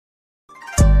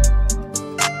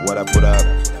What up, what up?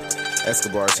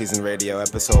 Escobar Season Radio,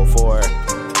 Episode 4.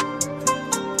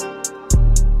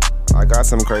 I got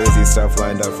some crazy stuff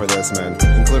lined up for this, man,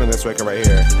 including this record right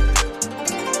here.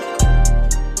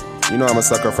 You know I'm a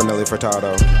sucker for Nelly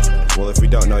Furtado. Well, if you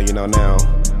don't know, you know now.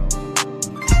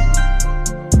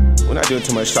 We're not doing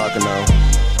too much talking, though.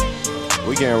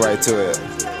 We getting right to it.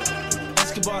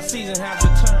 Escobar Season has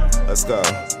returned. Let's go.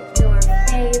 Your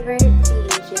favorite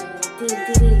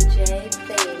DJ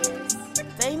Famous.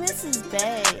 Famous is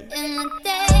bae. In the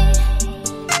day,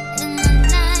 in the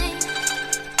night,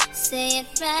 say it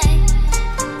right,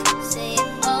 say it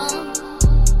all.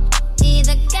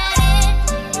 Either got it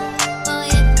or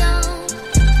you don't.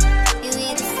 You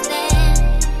either stand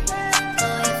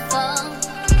or you fall.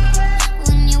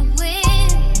 When your will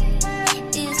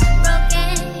is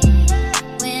broken,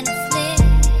 when it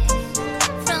slips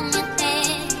from your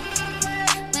hand,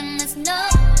 when there's no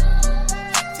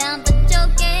time for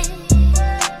joking,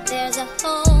 there's a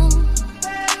hole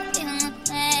in the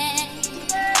plan.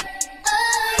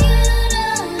 Oh, you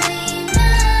don't mean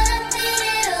nothing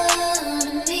at all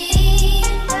to me.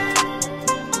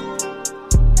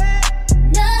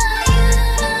 No, you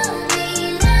don't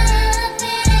mean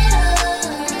nothing at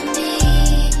all to me.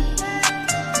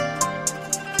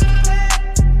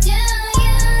 Do you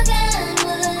got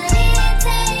what it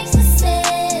takes to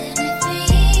set me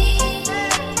free?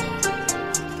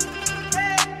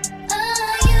 Oh,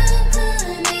 you could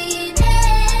mean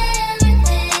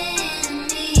everything to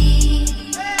me.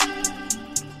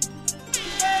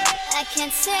 I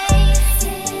can't say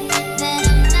that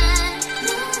I'm not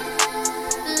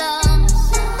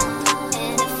lost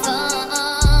and at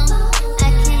fault. I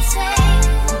can't say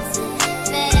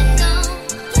that I don't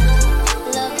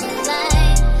love the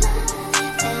light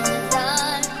and the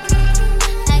dark.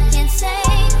 I can't say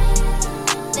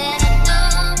that I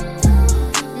don't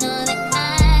know that I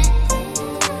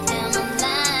am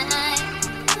alive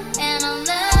and I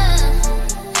love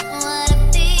what I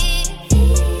feel.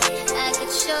 I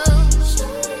could show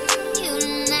you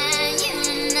tonight, you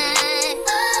tonight.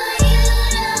 Oh, you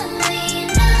don't mean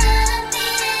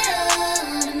nothing at all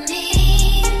to me.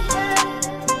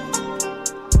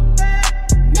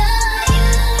 No, you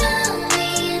don't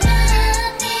mean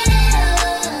nothing at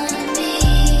all to me.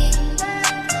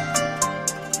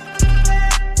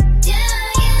 Do you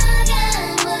got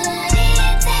what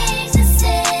it takes to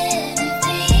set me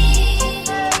free?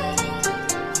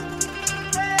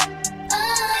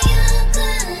 Oh, you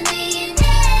could mean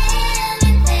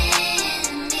everything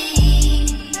to me.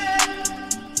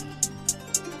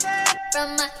 From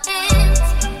my hands,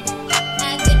 I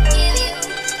could give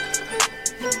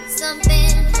you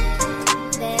something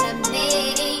that I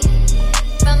made.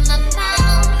 From my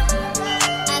mouth,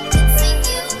 I could sing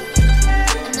you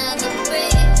another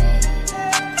breath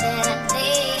that I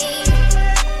made.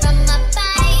 From my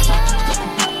body, I could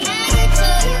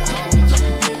show you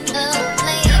a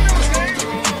place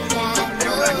that I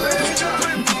know.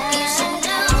 You should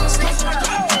know,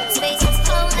 space is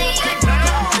holy. Do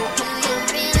you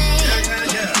really?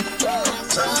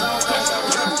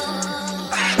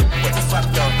 What the fuck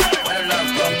though? Where the love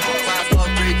go? 5, 4,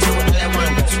 3, 2, and let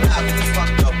one go. Stop. What the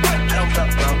fuck though? I don't fuck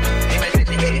bro. Ain't my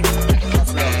bitch hit it. I can puff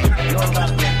though. You don't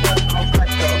fuck that. I don't fuck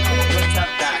though. You a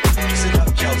tough guy. It's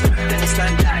enough jokes. Then the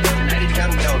sun died. Now they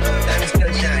come though. Diamonds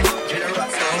still shine. Get a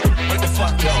rough though. What the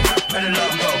fuck though? Where the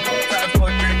love go? 5, 4,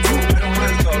 3, 2, where the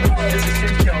ones go? It's a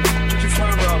shit show. Put your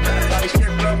front row. Bobby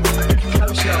shit bro.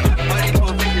 Come show. Money go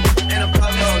bitches. And a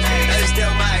puff hoes. That is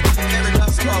still mine. Every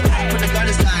love smoke. Put the gun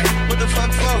aside. What the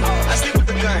fuck for? I sleep with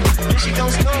the gun. If she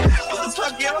don't smoke. What the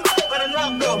fuck yo? Where the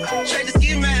love go? Trade the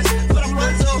ski mask. For the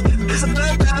muzzle. It's a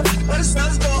bloodbath. Where the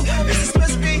suns go? It's a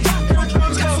Swiss beat. Where the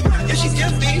drums go? If she's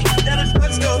gifty, that'll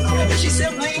drugs go. If she's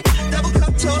simply double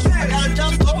cup toast. I got a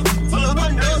dump go. Full of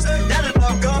windows. That'll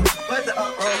love go. Where's the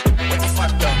up-roll? What the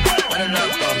fuck though? Where the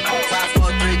love go? 5,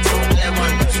 4, 3, 2, let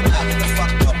one go. Stop. What the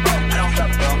fuck though? I don't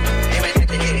fuck bro. Ain't my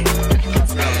bitch hit it. I can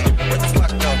puff though. What the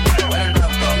fuck though? Where the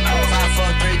love go? 5,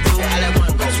 4, 3, 2, I let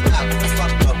one go. Stop. What the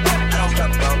fuck though? I don't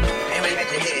fuck bro. Ain't my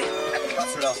bitch hit it. I can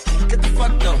puff though. Get the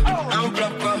fuck though. I don't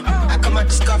bluff bro. I come out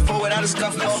the scuffle without a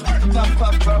scuffle.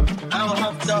 Puff bro. I don't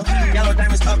huff though. Yellow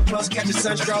diamonds up close, catch a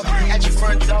sunstroke. At your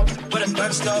front door, with a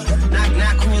third stove.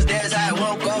 Knock, who's there's I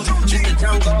won't go. Treat the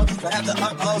jungle, but have the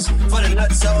utmost for the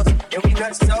nutsos. And we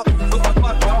nuts so. What the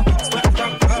fuck bro? What the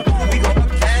fuck bro? We go up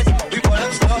fast, we go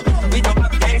up slow. We go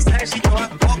up gangsta, she go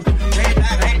up broke. Trade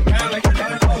that ain't down like a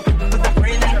gun. Put the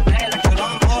brain in the bag like a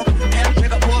long ball. And I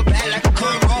pick up pull back like a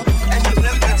cornrow. And you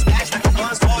flip and stash like a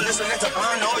gun fall. Listen to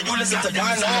Bono, you listen to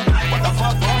Bono. What the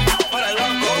fuck bro? But I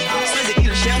love go. Since they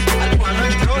eat a chef, I do my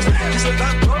lunch throws. Just look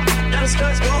up bro, now the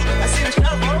studs go. I see the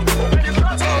shell bro.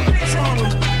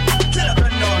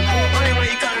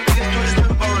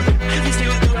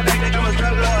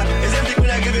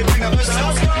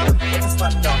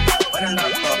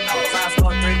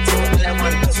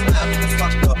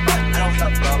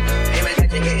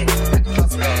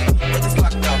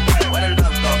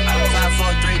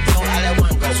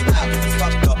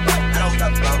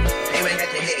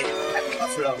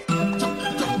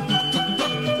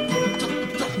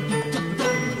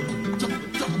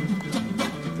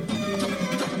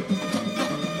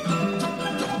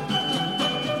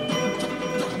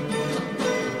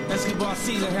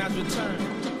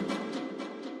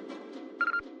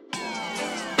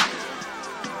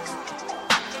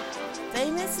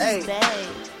 Famous Hey. is Bay.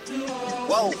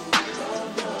 Whoa.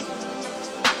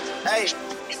 Hey.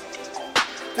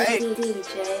 Hey.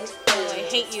 DJ. Oh, I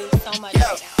hate you so much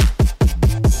Yeah. right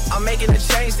now. I'm making a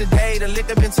change today. The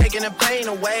liquor been taking the pain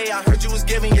away. I heard you was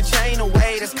giving your chain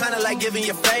away. That's kinda like giving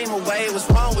your fame away. What's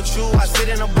wrong with you? I sit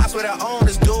in a box where the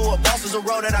owners do. A boss is a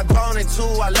road that I've grown into.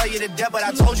 I love you to death, but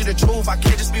I told you the truth. I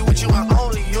can't just be with you, I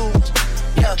only you.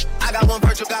 Yeah, I got one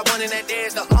virtual, got one in that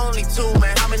there's the only two,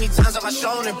 man. How many times have I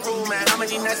shown and proved, man? How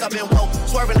many nights I've been woke,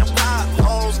 swerving the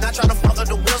potholes, not trying to fuck up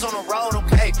the wheels on the road,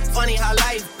 okay? Funny how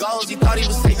life goes, he thought he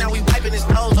was sick, now we wiping his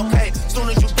nose, okay? Soon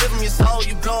as you give him your soul,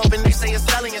 you blow up and they say you're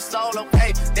selling your soul,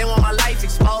 okay? They want my life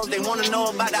exposed, they wanna know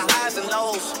about the highs and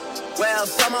lows. Well,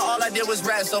 summer all I did was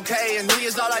rest, okay? And New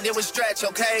Year's all I did was stretch,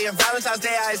 okay? And Valentine's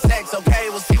Day I had sex, okay?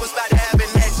 We'll see what's about to happen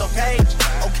next, okay?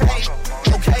 Okay,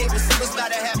 okay, we'll see what's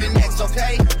about to happen next,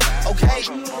 okay? Okay,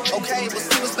 okay, we'll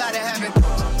see what's about to happen.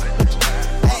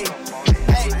 Hey,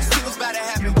 hey, we'll see what's about to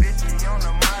happen.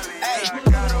 Hey,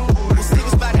 we'll see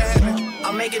what's about to happen.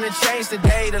 I'm making a change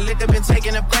today. The liquor been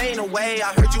taking the pain away.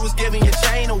 I heard you was giving your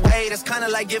chain away. That's kinda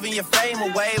like giving your fame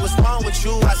away. What's wrong with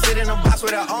you? I sit in a box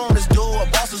where the owners do. A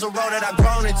boss is a road that I've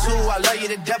grown into. I love you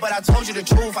to death, but I told you the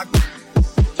truth.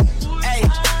 Hey,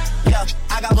 yeah,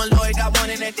 I got one lawyer, got one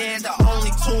in that there's the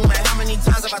only two, man. How many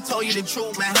times have I told you the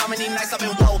truth, man? How many nights I've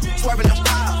been woke, swerving the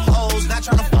potholes, not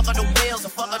trying to fuck up the wheels or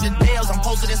fuck up the deals. I'm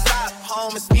posted inside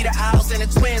home, it's me, the Owls, and the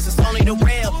twins, it's only the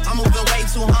real. I'm moving way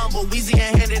too humble, Weezy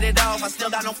and handed it off, I still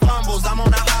got no fumbles. I'm on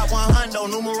the hot 100,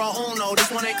 numero uno,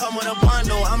 this one ain't come with a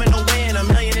bundle. I'm in the win, $1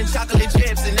 million in chocolate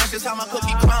chips, and that's just how my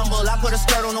cookie crumble. I put a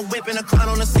skirt on the whip and a crown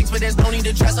on the six, but there's no need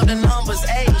to dress up the numbers.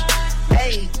 Hey,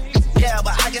 hey. Yeah,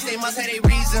 but I guess they must have their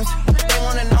reasons. They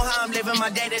wanna know how I'm living my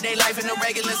day-to-day life in the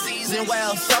regular season.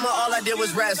 Well, summer all I did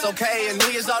was rest, okay? And New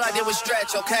Year's all I did was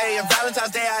stretch, okay? And Valentine's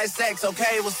Day I had sex,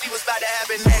 okay? We'll see what's about to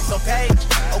happen next, okay?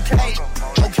 Okay,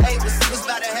 okay, we'll see what's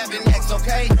about to happen next,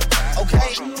 okay?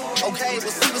 Okay, okay, we'll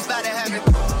see what's about to happen.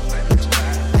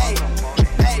 Hey,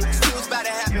 hey, we'll see what's about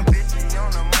to happen.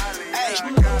 Hey,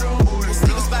 we'll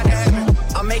see what's about to happen.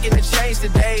 I'm making a change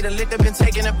today. The liquor been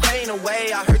taking the pain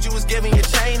away. I heard you was giving your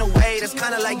chain away. That's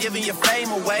kinda like giving your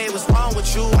fame away. What's wrong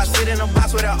with you? I sit in a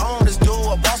box where the owners do.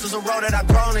 A boss is a road that I've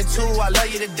grown into. I love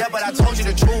you to death, but I told you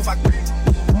the truth.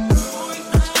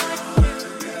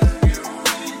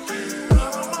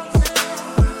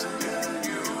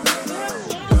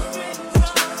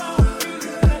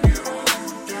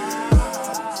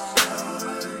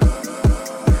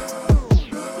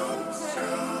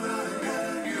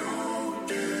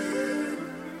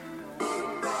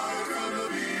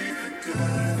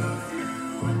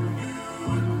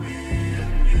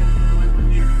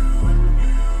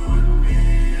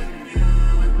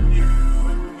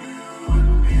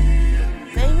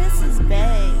 Famous is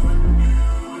Bay.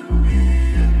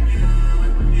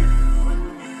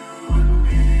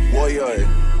 Boy,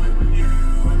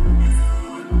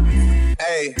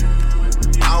 hey,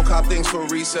 I don't cop things for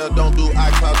resale. Don't do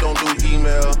iCloud, don't do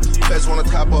email. Feds wanna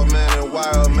top up, man, and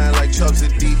wire up, man, like Chubbs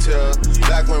at detail.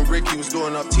 Back when Ricky was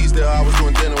doing up Teasdale, I was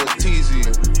doing dinner with Teasy.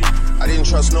 I didn't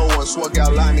trust no one, swag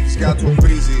out line, niggas got too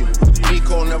breezy.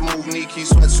 Nico never move Nike,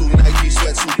 sweatsuit Nike,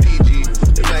 sweatsuit PG.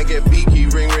 The man get beaky,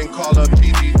 ring, call up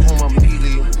GG, boom, I'm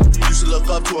neatly. Used to look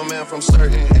up to a man from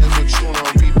certain ends with tune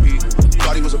on repeat.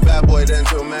 Thought he was a bad boy then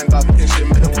till man got pinched and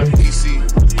man went PC.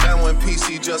 Man went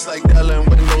PC just like Dell and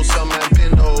Windows, some man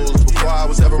Windows. Before I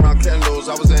was ever around Kendos,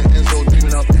 I was in Enzo,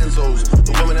 dreaming up Enzos.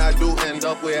 The woman I do end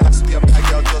up with has to be a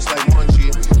backyard just like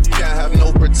Munchie. Can't have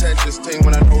no pretentious thing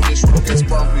when I know this road gets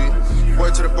bumpy.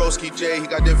 Word to the broski J, he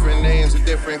got different names in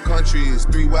different countries.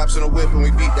 3 whaps in a whip and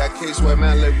we beat that case where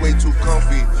man live way too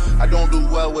comfy. I don't do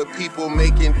well with people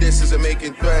making disses and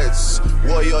making threats.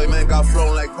 Warrior man got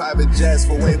flown like private jets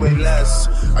for way less.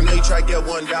 I know you try to get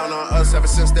one down on us, ever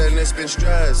since then it's been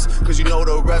stress. Cause you know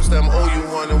the reps them owe you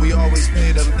one and we always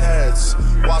pay them debts.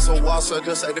 Wassa,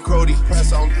 just like the Crody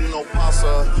press, I don't do no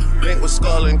pasta. Link with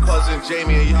Skull and cousin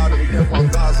Jamie and y'all we get on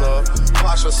Gaza.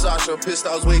 Pasha, Sasha, pissed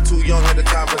I was way too young at the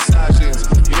time for sashing.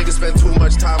 You niggas spend too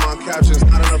much time on captions,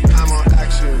 not enough time on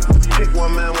action. Pick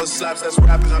one man with slaps that's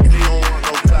rapping, I really don't want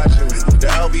no clashes. The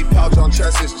LV pouch on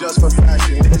chest is just for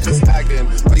fashion, niggas just acting.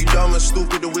 Are you dumb and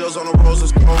stupid? The wheels on the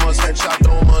roses, chromas, headshot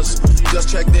domas. Just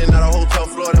checked in at a hotel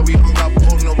floor that we hung got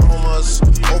potent aromas.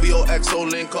 OVO XO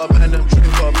link up and them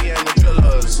drink up, me and the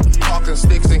drillers. Talking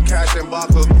sticks and cash and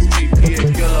Baka, Gucci, P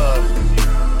and Killer.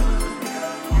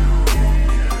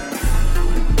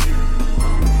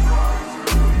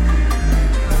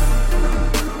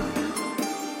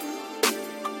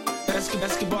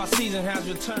 Escobar season has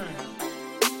returned.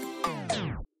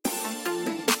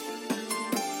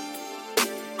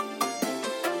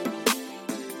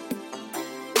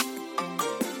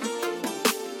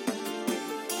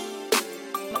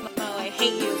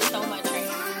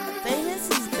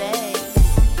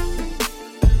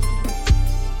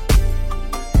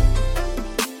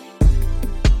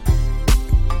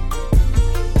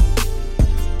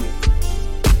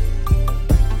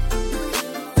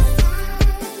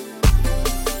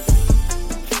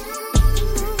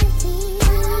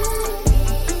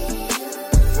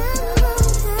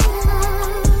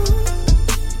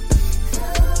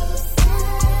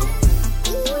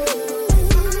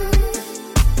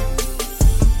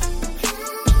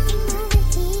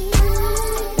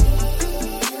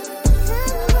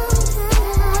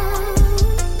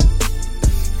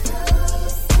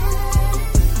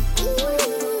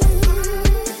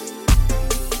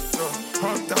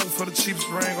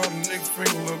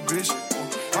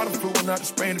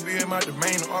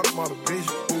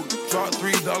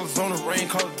 $3 on the rain,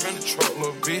 cause it's been the truck,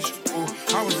 little bitch. Ooh,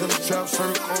 I was in the trap,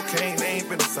 served cocaine, they ain't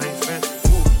been the same since.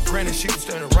 Ooh, granted, she was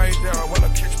standing right there while I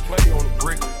catch a play on the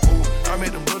brick. Ooh, I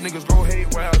made them little niggas go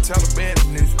haywire, Taliban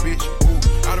in this bitch. Ooh,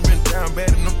 I done been down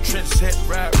bad in them trenches, had to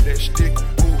ride with that stick.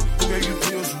 Ooh, who gave you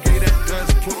pills, who gave that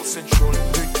dozen, Pluto sent you on the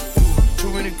dick. Ooh,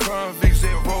 too many convicts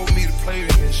that rolled me to play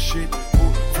with this shit.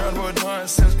 Ooh, proud of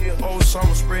nonsense, getting old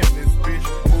summer spreading this bitch.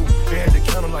 Ooh, they had the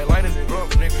counter like lighting it up,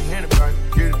 nigga, anybody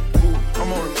can get it. Ooh,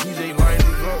 I'm on a PJ lighting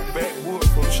it up, backwood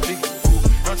from the sticky.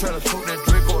 Ooh, I'm trying to smoke that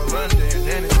Drake or London, and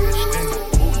then it gets stingy.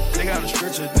 Ooh, they got a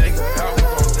stretcher, nigga, out, we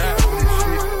gon' die for this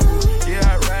shit. Ooh, yeah,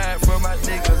 I ride for my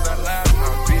niggas, I lie to my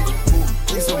bitch. Ooh,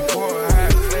 we some poor, high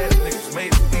class niggas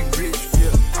made to be rich.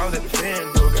 Yeah, I was at the band,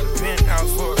 though, got a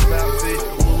penthouse for a cloud vision.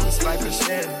 Ooh, it's like a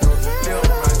shadow, feel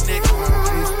my neck, my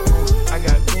bitch. Ooh, I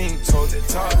got ping toes that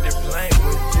talk different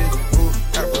languages. Ooh,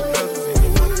 got brothers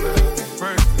in my blood,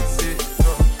 birds and shit.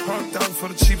 $100,000 for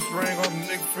the cheapest ring on the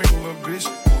nigga finger, little bitch.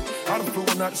 I done put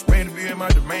one out to Spain to be in my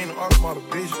domain, the automata,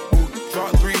 bitch. Ooh,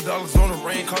 dropped $3 on the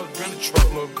rain, cause it's been the truck,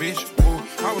 little bitch.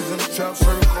 Ooh, I was in the trap,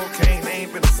 serving cocaine, they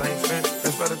ain't been the same since.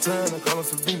 That's by the time I call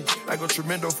them Savini. I go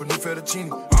tremendo for new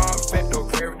fettuccine. All fat though,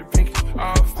 carry the pinky.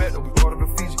 All fat though, we order the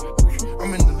Fiji.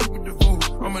 I'm in the loop with the food,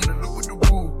 I'm in the loop with the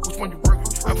woo. Which one you working?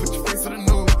 I put your face in the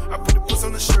news, I put the puss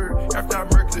on the shirt. After I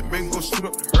murked it, make me go shoot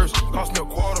up the hearse. Cost me a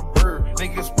quarter bird,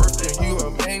 nigga's birthday, you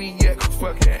a maniac, a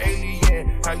fucking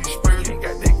alien. How you spurs and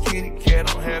got that kitty cat,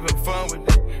 I'm having fun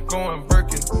with it, going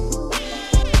Birkin.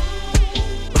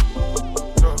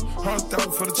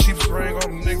 $100,000 for the cheapest ring on the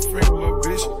nigga finger, little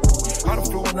bitch. I done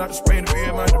flew one out to Spain to be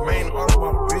in my domain, the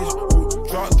automata, bitch. Ooh,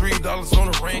 dropped $3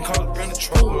 on the rain, cause it's been the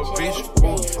truck, little bitch.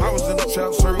 Ooh, I was in the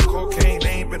trap, serving cocaine, they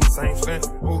ain't been the same since.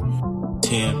 Ooh.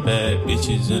 10 bad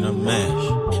bitches in a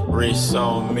mash. Wrist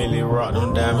on Millie, rock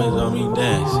them diamonds on me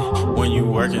dancing. When you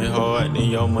working hard, then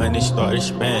your money start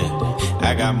expanding.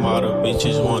 I got model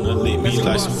bitches wanna lick me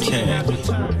like some candy.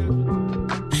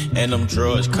 And them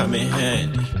drugs come in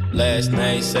handy. Last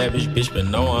name Savage, bitch, but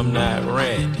no, I'm not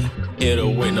Randy. Hit her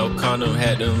with no condom,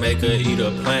 had to make her eat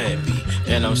a Plan B.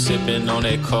 And I'm sipping on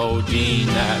that codeine,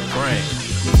 not brandy.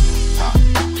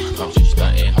 I'm just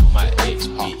stunting on my ex,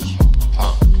 bitch.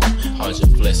 I'm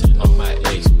just flexing on my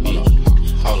ex, bitch.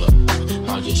 Hold up,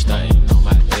 I'm just stunting on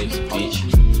my ex, bitch.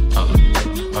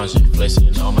 I'm just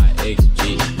flexing on my ex,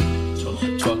 bitch.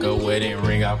 Twerk a wedding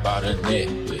ring, I bought a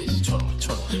necklace.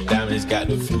 Diamonds got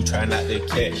the flu, try not to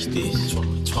catch this.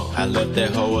 I left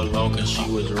that hoe alone cause she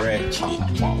was ratchet.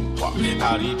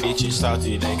 All these bitches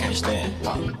salty, they can't stand.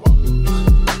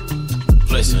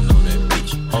 Flexing on that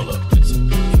bitch, hold up, flexing on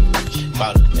that bitch.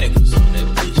 Bought a necklace on that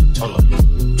bitch, hold up.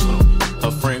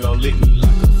 Her friend gon' lick me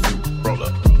like a fruit, roll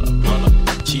up, roll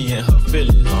up. She and her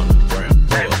feelings on the ground,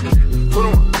 roll up. Put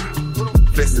on,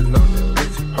 flexing on that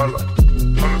bitch, hold up,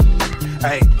 hold up. I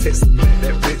ain't texting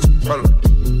that bitch, hold up.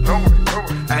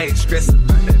 I ain't stressing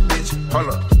about that bitch, hold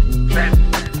up.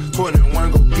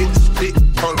 21 go get the stick,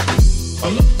 hold up.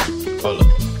 Hold up, hold up.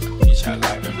 Bitch, I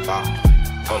like them ball.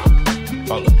 Hold up,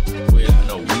 hold up. Without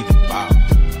no weed and ball.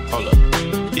 Hold up.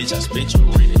 Bitch, I spit your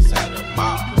rent inside the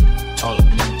mall. Hold up.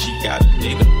 She got a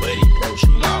nigga, but he broke, she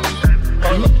lost.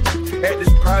 Hold up. At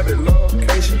this private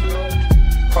location.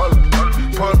 Hold up.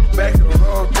 Pull up back in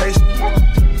rotation.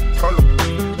 Hold up.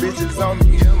 Bitches on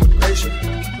me, immigration.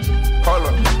 Hold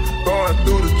up. Going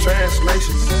through the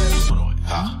translations.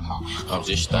 I'm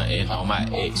just stunting on my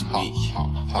ex, bitch.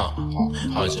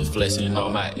 I'm just flexing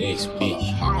on my ex, bitch.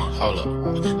 Hold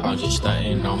up. I'm just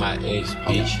stunting on my ex,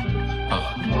 bitch.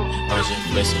 I'm just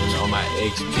flexing on my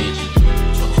ex, bitch.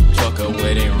 Fuck a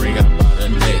wedding ring, I bought a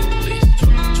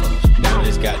necklace.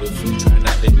 Diamonds got the flu, try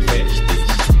not to catch this.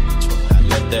 I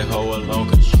left that hoe alone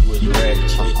cause she was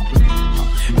ratchet.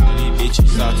 All these bitches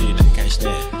salty, they can't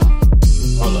stand.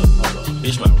 Hold up,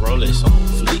 bitch, my Rolex on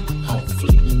fleek, on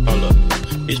fleek. Hold up,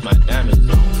 bitch, my diamonds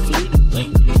on fleek,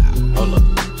 link. Hold up,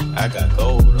 I got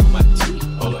gold on my teeth.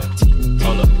 Hold up,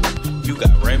 hold up, you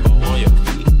got rainbow on your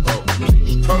feet.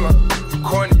 Hold up,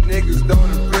 corny niggas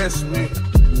don't impress me.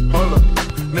 Hold up,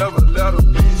 never let a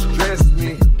bitch dress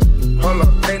me. Hold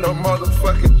up, ain't no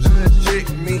motherfucking judge chick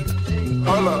me.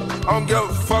 Hold up, I don't give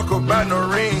a fuck about no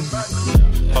ring.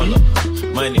 Hold up,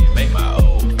 money make my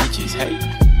old bitches hate.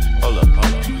 Hold up,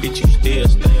 bitch, you still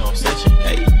stay on session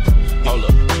 8. Hold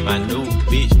up, my new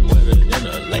bitch wetter than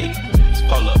a lake.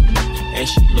 Hold up, and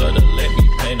she love to let me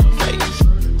paint her face.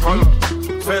 Hold up,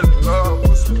 fell in love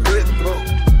with some good throat.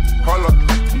 Hold up,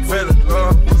 fell in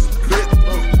love with some good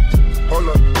throat. Hold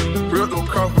up, real no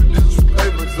confidence,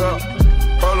 papers up.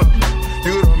 Hold up,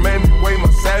 you done made me weigh my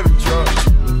savage up.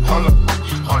 Hold up,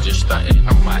 I'm just stunting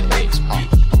on my ex, bitch.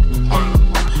 Hold up,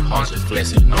 I'm just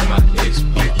flexing on my ex,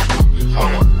 bitch.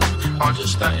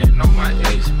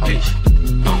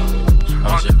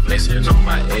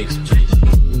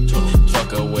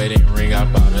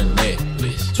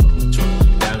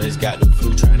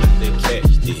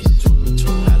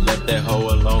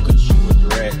 cause she was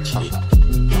ratchet.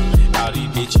 All these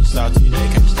bitches salty, they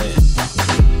can't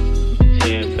stand.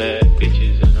 10 bad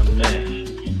bitches in a match.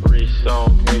 Rich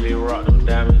song, really rock them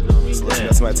diamonds on me. So listen,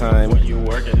 that's my time. When you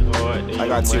working hard, I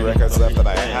got 2 records left that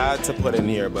I had to put in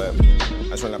here, but I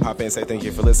just want to pop in and say thank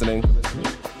you for listening.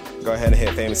 Go ahead and hit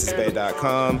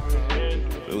famousisbay.com.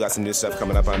 We got some new stuff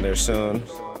coming up on there soon.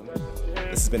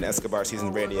 This has been Escobar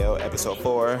Season Radio, Episode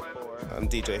 4. I'm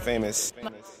DJ Famous.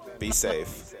 Be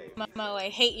safe. Mo, I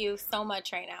hate you so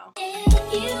much right now.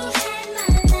 You had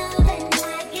my love and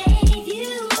I gave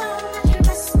you all my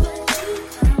trust, but you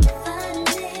comforted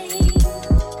me.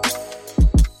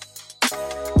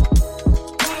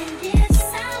 And if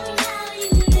somehow you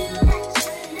knew that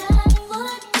your love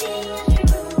would be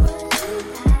true, what you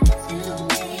got to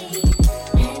me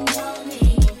and call me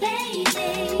baby.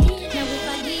 Now if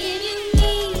I give you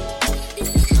me,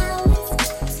 this is how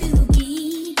it's to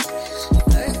be.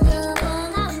 First of all,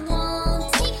 I won't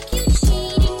take you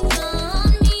cheating on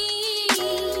me.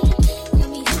 Tell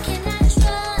me who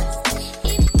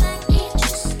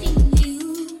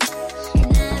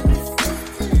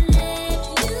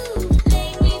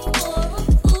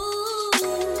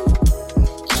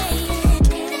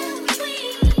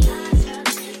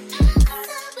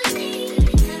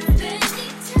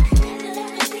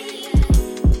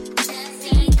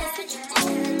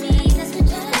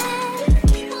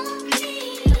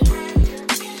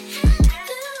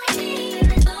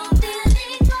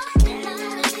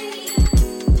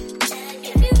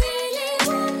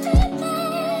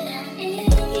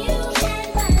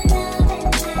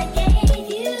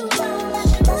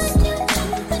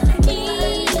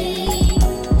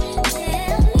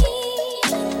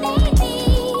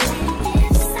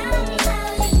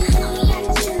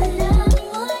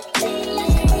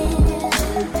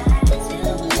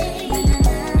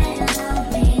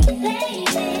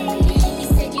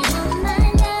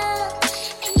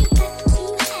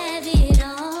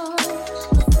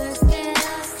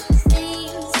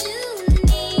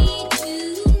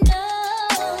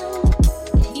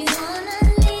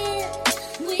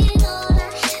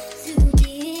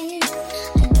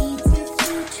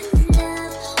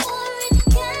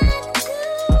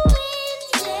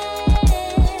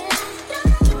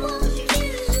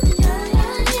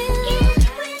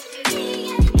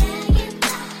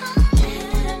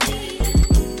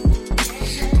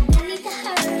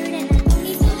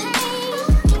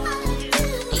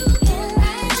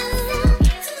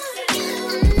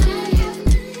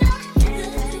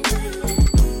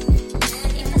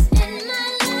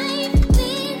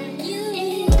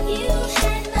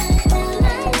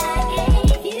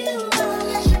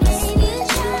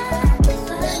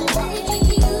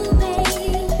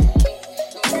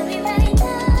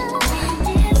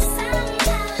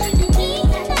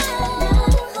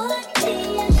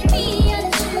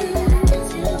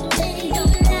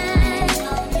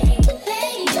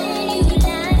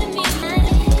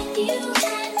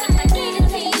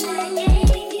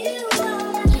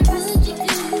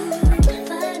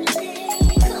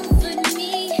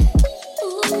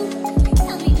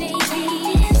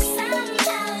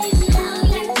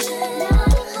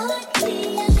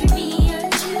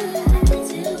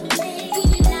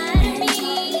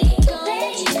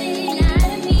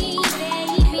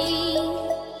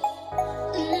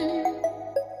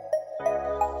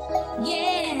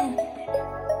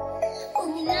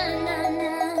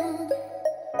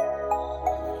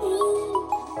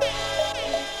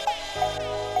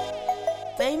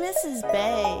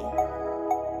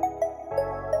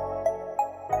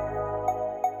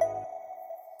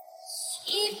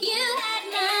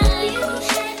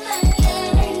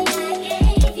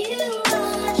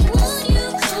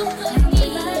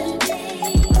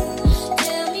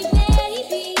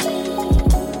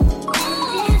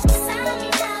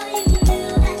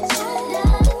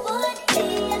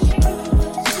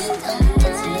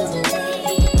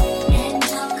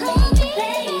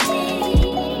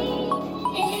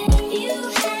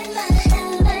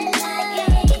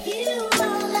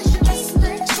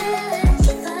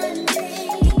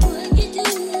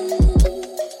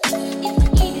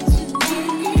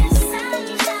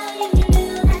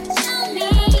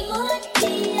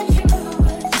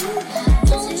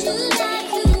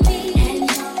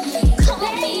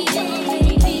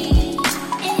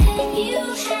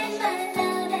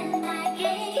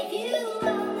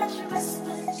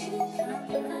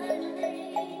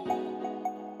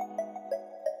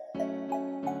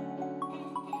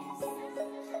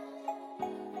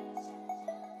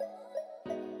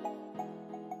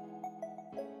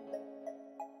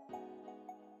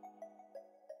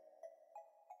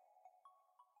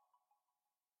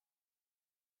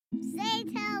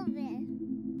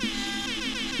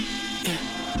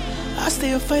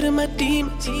stay up fighting my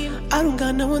demons. I don't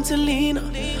got no one to lean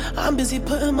on. I'm busy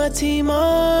putting my team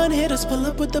on. Hitters pull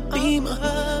up with the beamer.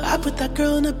 I put that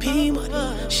girl in a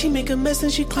P1. She make a mess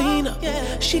and she clean up.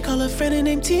 She call her friend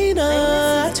named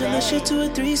Tina. I turn that shit to a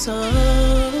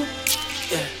threesome.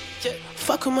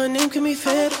 Fuck with my name, can be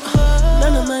fed.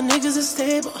 None of my niggas is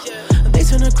stable. They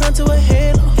turn a crown to a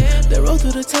halo. They roll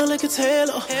through the town like a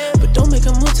halo. But don't make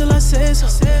a move till I say so.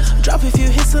 Drop a few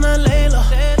hits and I lay low.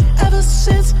 Ever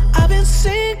since I've been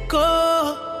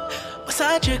single, my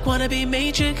side chick wanna be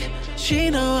main chick.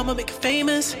 She know I'ma make it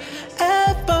famous.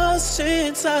 Ever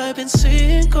since I've been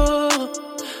single,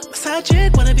 my side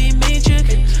chick wanna be main chick.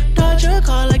 Dodge a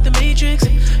call like the Matrix.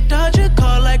 Dodge a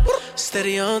call like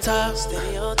steady on top.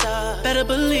 Better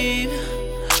believe.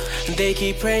 They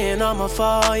keep praying I'ma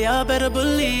fall. Y'all better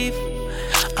believe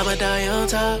I'ma die on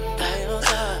top.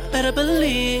 Better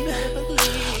believe.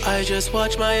 I just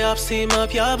watch my ops team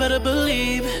up. Y'all better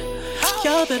believe.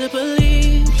 Y'all better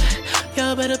believe.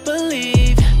 Y'all better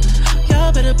believe.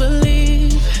 Y'all better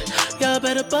believe. Y'all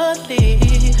better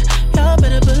believe. Y'all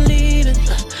better believe it.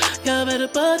 Y'all better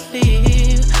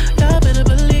believe. Y'all better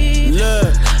believe.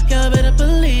 Look. Y'all better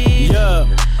believe. Yeah.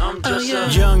 I'm just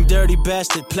a young, dirty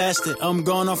bastard, plastic. I'm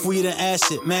going off weed and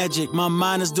acid, magic. My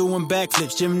mind is doing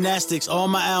backflips, gymnastics. All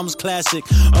my albums classic.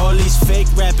 All these fake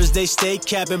rappers, they stay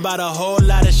capping about a whole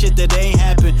lot of shit that ain't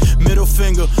happen. Middle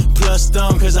finger plus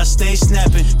thumb, cause I stay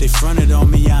snapping. They fronted on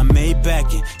me, I made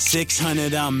back it.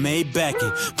 600, I made back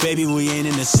it. Baby, we ain't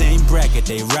in the same bracket.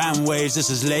 They riding waves, this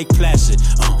is Lake Placid.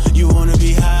 You wanna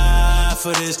be high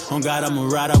for this? On God, I'ma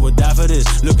ride, I would die for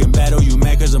this. Looking bad, oh, you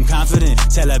mad cause I'm confident.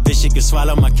 Tell that bitch she can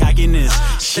swallow my cockiness.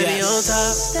 Steady on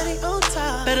top, steady on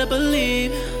top. Better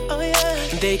believe, oh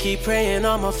yeah. They keep praying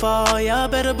I'ma fall. Y'all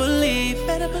better believe,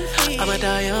 I'ma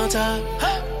die on top.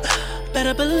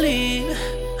 Better believe.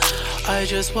 I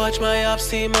just watch my ops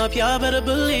team up. Y'all better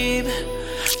believe.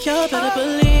 Y'all better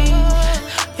believe.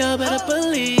 Y'all better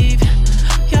believe.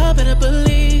 Y'all better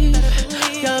believe.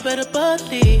 Y'all better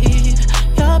believe.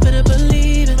 Y'all better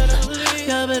believe.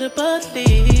 Y'all better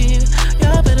believe.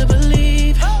 Y'all better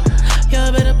believe.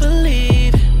 Y'all better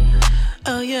believe.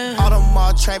 Oh yeah.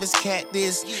 Audemars, Travis Cat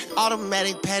this.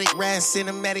 Automatic, paddock, ride,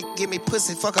 cinematic. Give me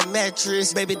pussy, fuck a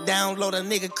mattress. Baby, download a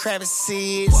nigga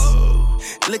crevices.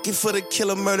 Looking for the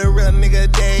killer, murderer,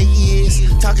 nigga, there he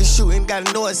is. Talking, shooting,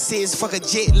 got no assist. Fuck a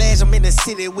jet lash, I'm in the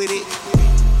city with it.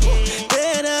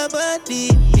 Better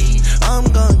believe, I'm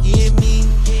gon' get me.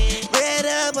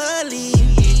 Better believe,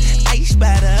 ice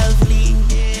by the fleet.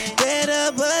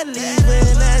 Better believe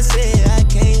when I say I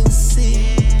can't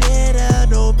see. Better,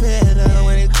 no better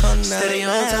when it comes to steady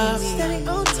on top, steady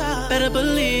on top. Better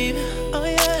believe, oh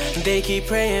yeah. They keep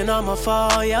praying I'ma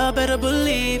fall. Y'all better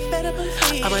believe,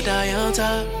 I'ma die on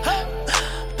top.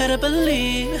 Better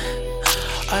believe.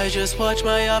 I just watch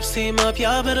my ops team up.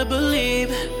 Y'all better believe.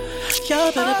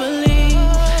 Y'all better believe.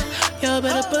 Y'all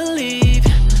better believe.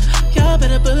 Y'all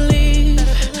better believe.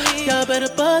 Y'all better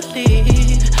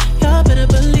believe. Y'all better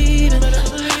believe.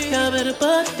 Y'all better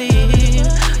believe.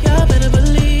 Y'all better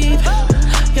believe.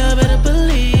 Y'all better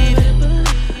believe.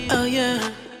 Oh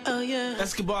yeah. Oh yeah.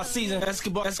 Escobar season.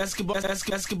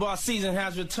 Escobar season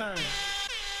has returned.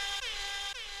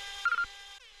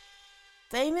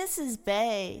 Famous is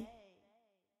Bay.